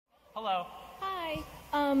Hello. Hi.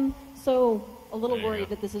 So a little worried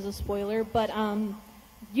that this is a spoiler, but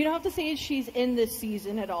you don't have to say she's in this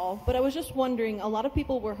season at all. But I was just wondering, a lot of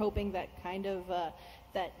people were hoping that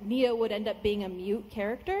that Neo would end up being a mute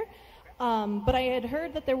character. But I had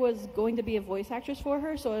heard that there was going to be a voice actress for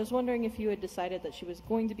her, so I was wondering if you had decided that she was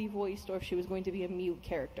going to be voiced or if she was going to be a mute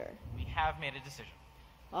character. We have made a decision.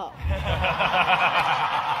 Oh.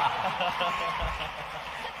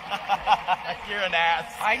 You're an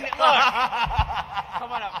ass. Look.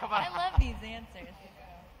 Come on up. I love these answers.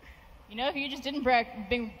 You know, if you just didn't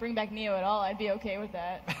bring back Neo at all, I'd be okay with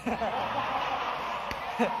that.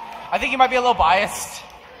 I think you might be a little biased.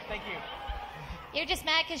 Thank you. You're just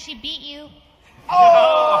mad because she beat you.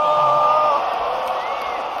 Oh!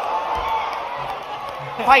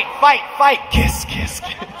 Fight! Kiss.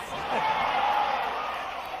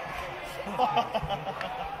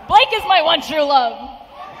 Blake is my one true love.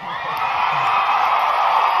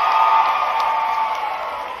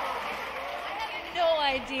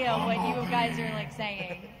 Idea what you guys are like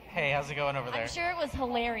saying. Hey, how's it going over there? I'm sure it was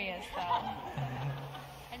hilarious though,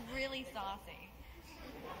 and really saucy.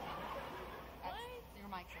 Your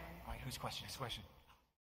mic's on. All right, whose question?